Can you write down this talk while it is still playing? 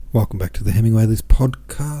Welcome back to the Hemingway List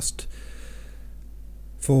podcast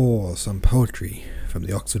for some poetry from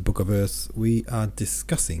the Oxford Book of Verse. We are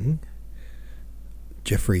discussing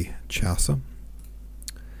Geoffrey Chaucer,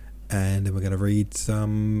 and then we're going to read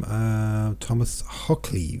some Thomas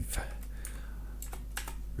Hoccleve.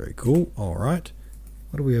 Very cool. All right.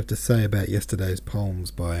 What do we have to say about yesterday's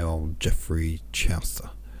poems by old Geoffrey Chaucer?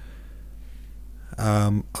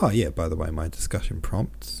 By the way, my discussion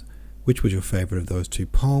prompts. Which was your favourite of those two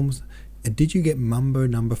poems? And did you get Mumbo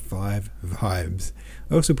number 5 vibes?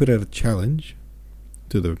 I also put out a challenge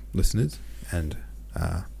to the listeners and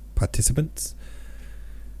participants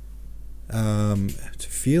to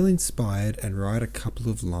feel inspired and write a couple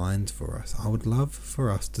of lines for us. I would love for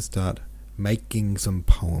us to start making some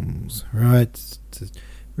poems, right? To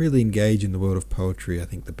really engage in the world of poetry, I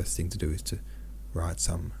think the best thing to do is to write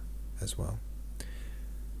some as well.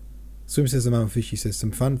 Swim says the Mama Fishy says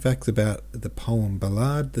some fun facts about the poem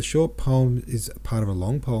Ballade. The short poem is part of a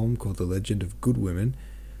long poem called The Legend of Good Women.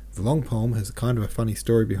 The long poem has kind of a funny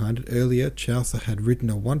story behind it. Earlier, Chaucer had written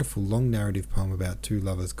a wonderful long narrative poem about two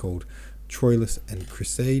lovers called Troilus and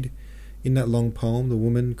Criseyde. In that long poem, the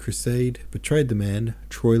woman Criseyde betrayed the man,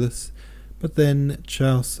 Troilus, but then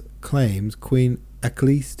Chaucer claims Queen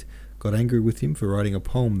Hoccleve got angry with him for writing a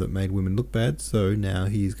poem that made women look bad, so now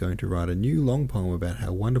he's going to write a new long poem about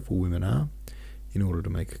how wonderful women are in order to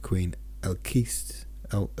make Queen Alceste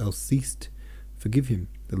forgive him.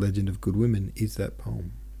 The Legend of Good Women is that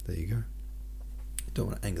poem. There you go. Don't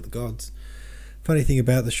want to anger the gods. Funny thing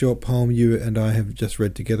about the short poem you and I have just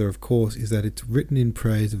read together, of course, is that it's written in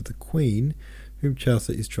praise of the Queen, whom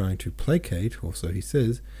Chaucer is trying to placate, or so he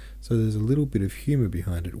says, so there's a little bit of humour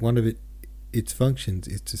behind it. One of its functions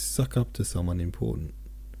is to suck up to someone important.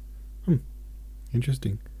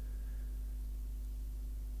 Interesting.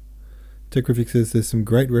 Techrific says there's some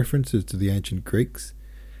great references to the ancient Greeks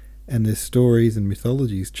and their stories and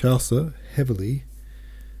mythologies. Chaucer heavily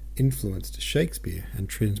influenced Shakespeare and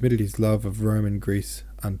transmitted his love of Rome and Greece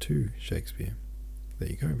unto Shakespeare. There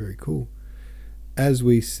you go, very cool. As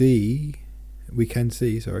we can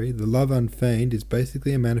see, the love unfeigned is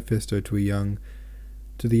basically a manifesto to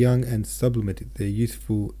the young and sublimate their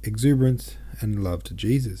youthful exuberance and love to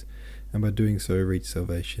Jesus, and by doing so reach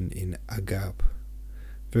salvation in agape.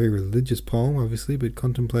 Very religious poem, obviously, but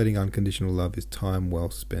contemplating unconditional love is time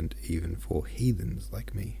well spent even for heathens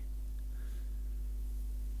like me.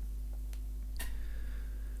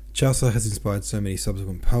 Chaucer has inspired so many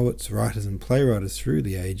subsequent poets, writers and playwrights through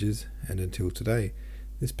the ages and until today.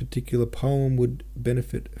 This particular poem would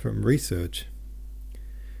benefit from research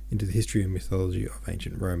into the history and mythology of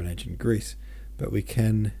ancient Rome and ancient Greece, but we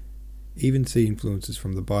can even see influences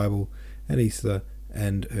from the Bible and Easter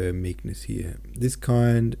and her meekness here. This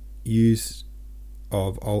kind use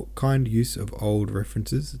of old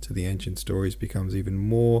references to the ancient stories becomes even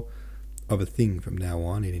more of a thing from now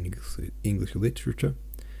on in English literature.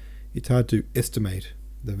 It's hard to estimate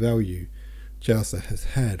the value Chaucer has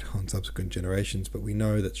had on subsequent generations, but we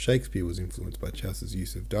know that Shakespeare was influenced by Chaucer's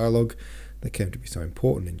use of dialogue that came to be so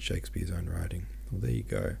important in Shakespeare's own writing. Well, there you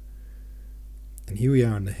go. And here we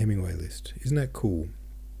are on the Hemingway list. Isn't that cool?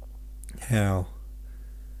 How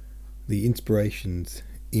the inspirations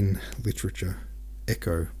in literature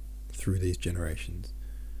echo through these generations.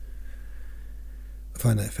 I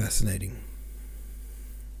find that fascinating.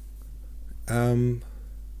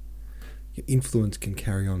 Your influence can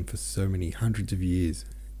carry on for so many hundreds of years.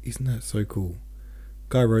 Isn't that so cool?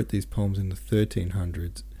 Guy wrote these poems in the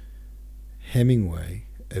 1300s. Hemingway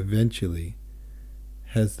eventually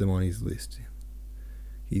has them on his list.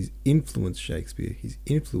 He's influenced Shakespeare, he's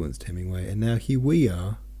influenced Hemingway, and now here we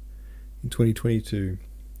are in 2022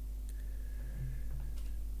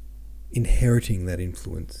 inheriting that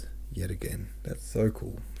influence yet again. That's so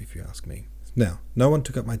cool, if you ask me. Now, no one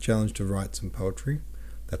took up my challenge to write some poetry.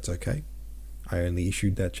 That's okay. I only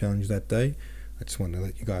issued that challenge that day. I just want to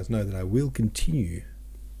let you guys know that I will continue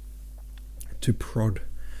to prod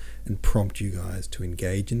and prompt you guys to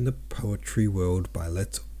engage in the poetry world by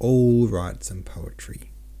let's all write some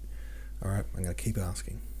poetry. Alright, I'm going to keep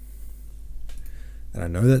asking. And I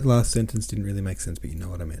know that last sentence didn't really make sense, but you know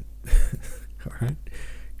what I meant. Alright,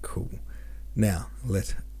 cool. Now,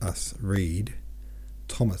 let us read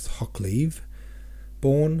Thomas Hoccleve,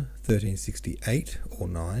 born 1368 or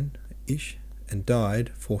 9-ish, and died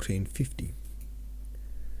 1450.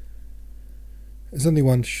 There's only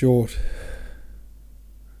one short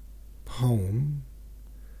poem.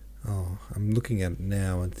 I'm looking at it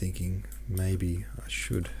now and thinking maybe I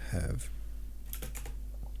should have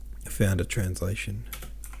found a translation,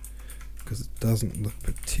 because it doesn't look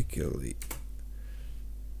particularly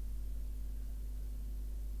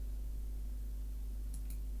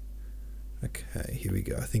Okay, here we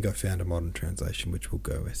go. I think I found a modern translation which we'll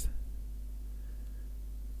go with.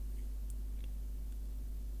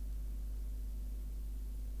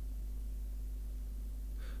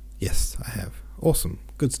 Yes, I have. Awesome.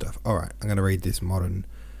 Good stuff. Alright, I'm going to read this modern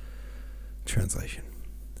translation.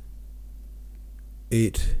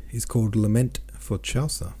 It is called Lament for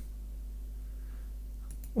Chaucer.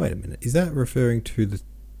 Wait a minute. Is that referring to the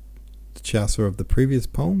Chaucer of the previous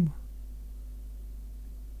poem?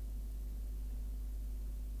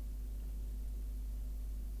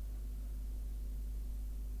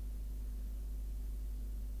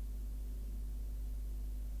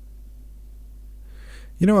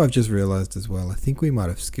 You know, I've just realised as well, I think we might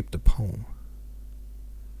have skipped a poem.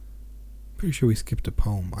 Pretty sure we skipped a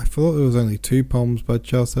poem. I thought there was only 2 poems by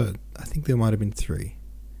Chaucer. I think there might have been 3.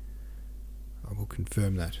 I will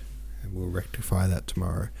confirm that and we'll rectify that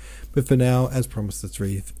tomorrow. But for now, as promised, let's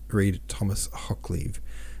read Thomas Hoccleve,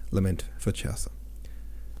 Lament for Chaucer.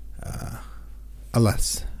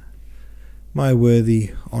 Alas, my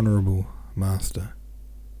worthy, honourable master,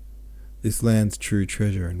 this land's true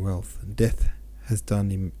treasure and wealth, and death has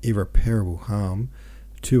done irreparable harm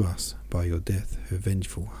to us by your death. Her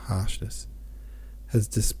vengeful harshness has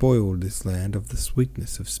despoiled this land of the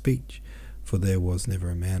sweetness of speech, for there was never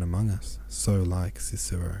a man among us so like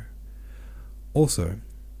Cicero. Also,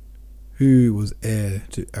 who was heir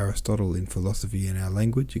to Aristotle in philosophy and our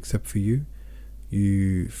language, except for you?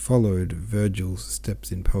 You followed Virgil's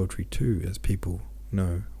steps in poetry too, as people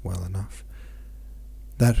know well enough.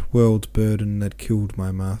 That world's burden that killed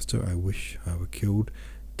my master, I wish I were killed.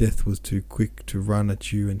 Death was too quick to run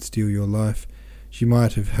at you and steal your life. She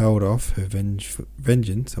might have held off her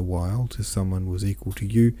vengeance a while till someone was equal to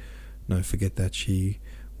you. No, forget that she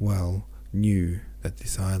well knew that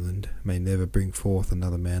this island may never bring forth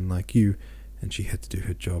another man like you, and she had to do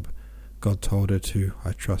her job. God told her to.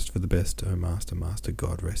 I trust for the best, O master, master,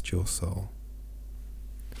 God rest your soul.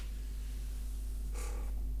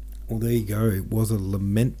 Well, there you go. It was a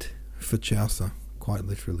lament for Chaucer, quite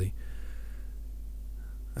literally.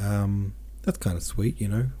 That's kind of sweet, you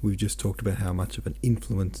know. We've just talked about how much of an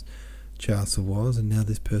influence Chaucer was, and now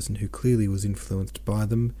this person who clearly was influenced by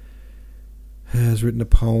them has written a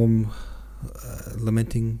poem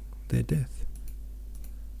lamenting their death.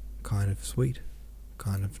 Kind of sweet,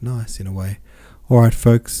 kind of nice in a way. Alright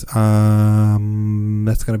folks,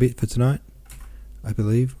 that's going to be it for tonight, I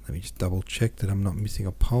believe. Let me just double check that I'm not missing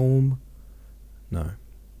a poem. No,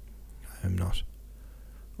 I am not.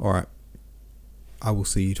 Alright, I will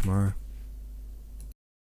see you tomorrow.